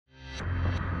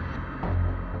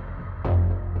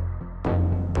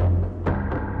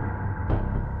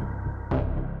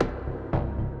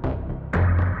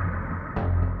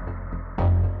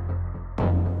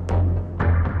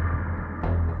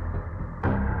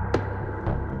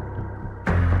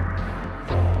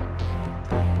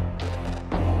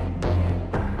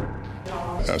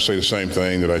say the same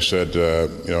thing that I said,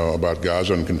 about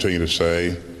Gaza, and continue to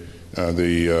say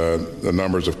the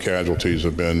numbers of casualties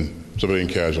civilian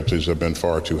casualties have been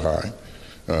far too high.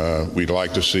 We'd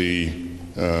like to see,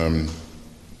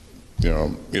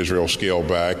 Israel scale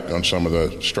back on some of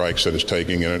the strikes that it's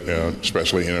taking,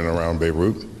 especially in and around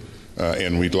Beirut,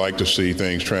 and we'd like to see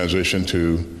things transition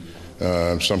to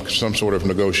some sort of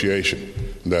negotiation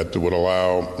that would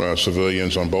allow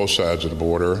civilians on both sides of the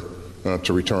border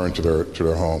to return to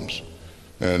their homes.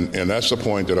 And that's the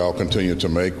point that I'll continue to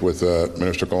make with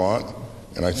Minister Gallant.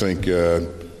 And I think,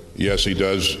 yes, he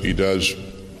does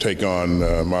take on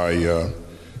my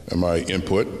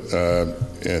input.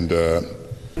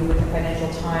 With the Financial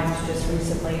Times just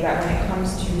recently, that when it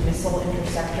comes to missile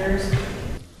interceptors.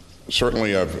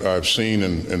 Certainly, I've seen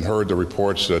and heard the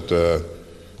reports that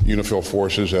UNIFIL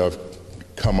forces have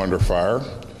come under fire.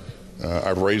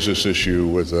 I've raised this issue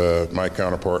with my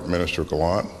counterpart, Minister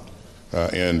Gallant,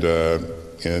 and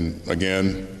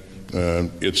again,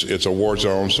 it's a war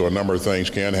zone, so a number of things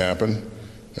can happen.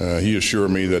 He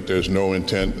assured me that there's no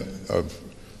intent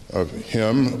of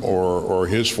him or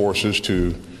his forces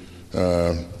to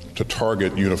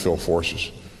target UNIFIL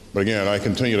forces. But again, I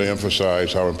continue to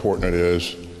emphasize how important it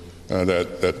is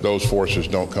that those forces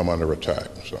don't come under attack.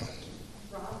 So.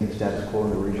 The status quo in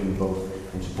the region,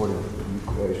 both in support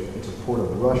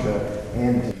of Russia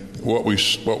and what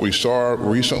we saw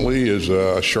recently is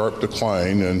a sharp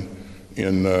decline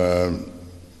in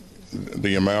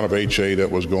the amount of HA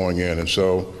that was going in, and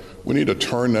so we need to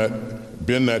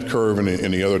bend that curve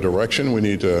in the other direction. We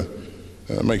need to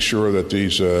make sure that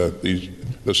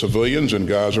the civilians in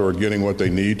Gaza are getting what they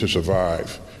need to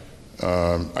survive.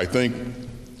 I think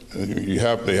they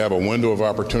have a window of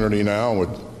opportunity now with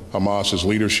Hamas's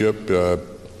leadership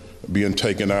being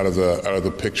taken out of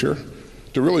the picture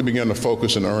to really begin to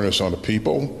focus in earnest on the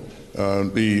people.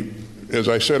 As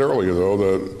I said earlier, though,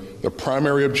 the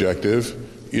primary objective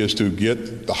is to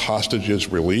get the hostages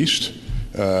released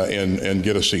and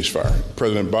get a ceasefire.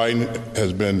 President Biden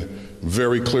has been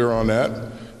very clear on that,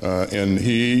 and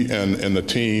he and the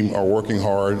team are working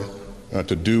hard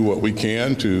to do what we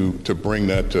can to bring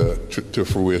that to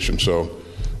fruition. So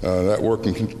that work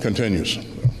continues.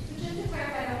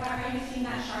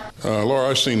 Laura,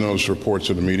 I've seen those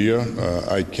reports in the media.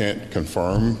 I can't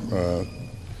confirm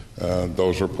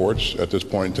those reports at this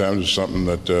point in time. It's something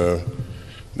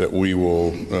that we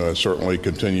will certainly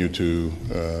continue to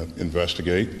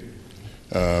investigate.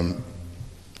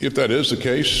 If that is the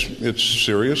case, it's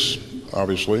serious,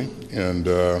 obviously,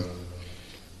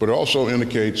 but it also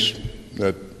indicates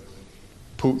that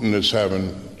Putin is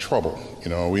having trouble.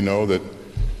 We know that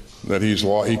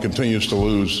he continues to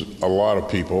lose a lot of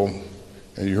people.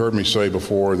 And you heard me say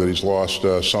before that he's lost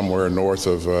somewhere north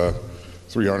of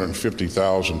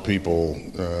 350,000 people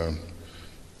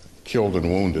killed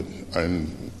and wounded.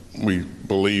 And we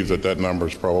believe that number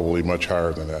is probably much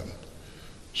higher than that.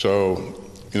 So,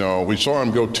 we saw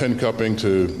him go tin-cupping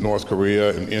to North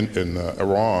Korea and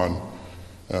Iran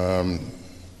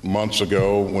months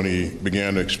ago when he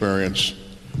began to experience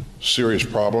serious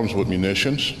problems with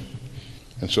munitions.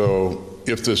 And so,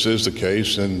 if this is the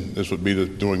case, then this would be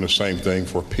doing the same thing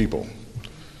for people.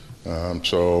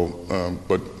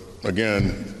 But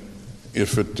again,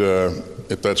 if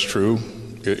that's true,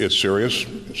 it's serious.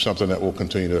 It's something that we'll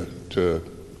continue to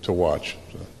watch.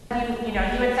 So. You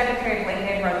and Secretary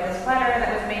Blinken wrote this letter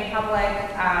that was made public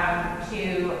to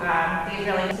the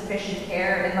Israeli insufficient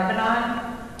care in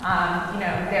Lebanon.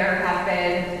 There have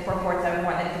been reports of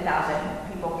more than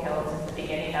 2,000 people killed since the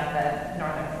beginning of the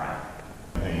Northern Front.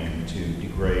 To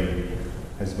degrade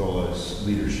Hezbollah's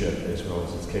leadership as well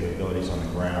as its capabilities on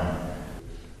the ground.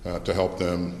 To help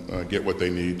them get what they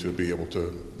need to be able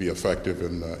to be effective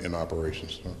in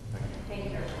operations. Thank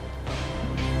you.